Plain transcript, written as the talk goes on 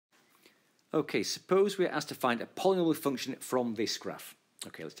Okay, suppose we're asked to find a polynomial function from this graph.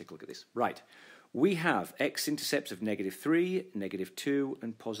 Okay, let's take a look at this. Right, we have x-intercepts of -3, -2,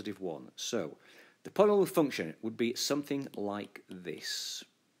 and +1. So the polynomial function would be something like this.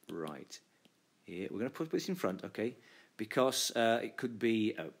 Right, here we're going to put this in front, okay, because it could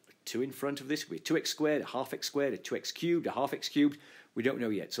be 2 in front of this, it could be 2x squared, a half x squared, a 2x cubed, a half x cubed. We don't know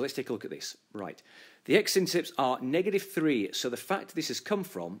yet, so let's take a look at this. Right, the x-intercepts are -3, so the fact this has come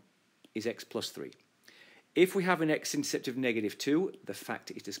from is x plus 3. If we have an x-intercept of -2, the fact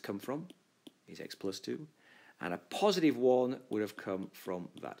it has come from is x plus 2, and a +1 would have come from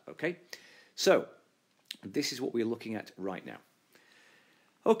that, okay? So, this is what we're looking at right now.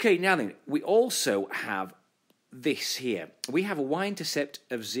 Okay, now then, we also have this here. We have a y-intercept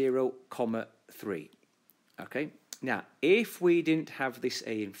of 0, 3, okay? Now, if we didn't have this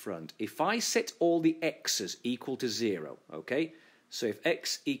a in front, if I set all the x's equal to 0, okay? So if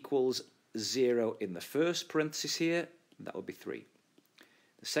x equals 0 in the first parenthesis here, that would be 3.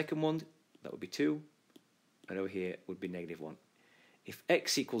 The second one, that would be 2. And over here would be -1. If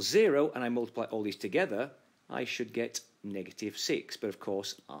x equals 0 and I multiply all these together, I should get -6. But of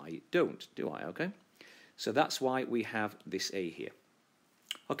course, I don't, do I? Okay? So that's why we have this a here.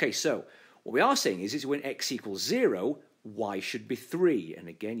 Okay, so what we are saying is when x equals 0, y should be 3. And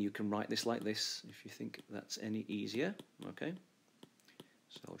again, you can write this like this if you think that's any easier. Okay?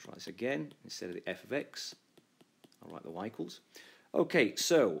 So I'll try this again. Instead of the f of x, I'll write the y equals. Okay,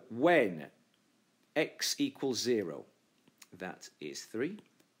 so when x equals 0, that is 3.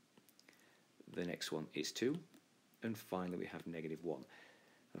 The next one is 2. And finally, we have -1.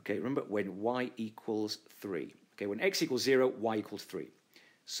 Okay, remember when y equals 3. Okay, when x equals 0, y equals 3.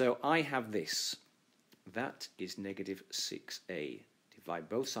 So I have this. That is -6a. Divide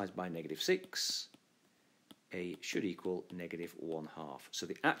both sides by -6. A should equal -1/2. So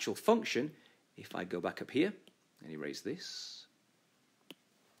the actual function, if I go back up here and erase this,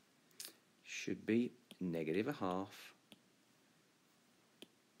 should be -1/2.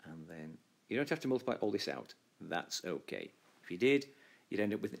 And then you don't have to multiply all this out. That's okay. If you did, you'd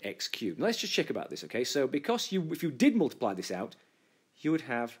end up with an x cubed. Now let's just check about this, okay? So because if you did multiply this out, you would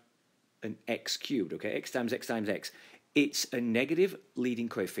have an x cubed, okay? X times x times x. It's a negative leading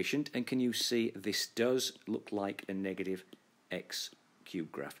coefficient, and can you see this does look like a negative x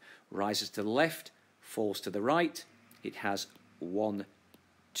cubed graph. Rises to the left, falls to the right. It has 1,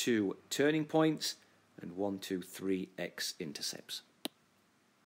 2 turning points and 1, 2, 3 x-intercepts.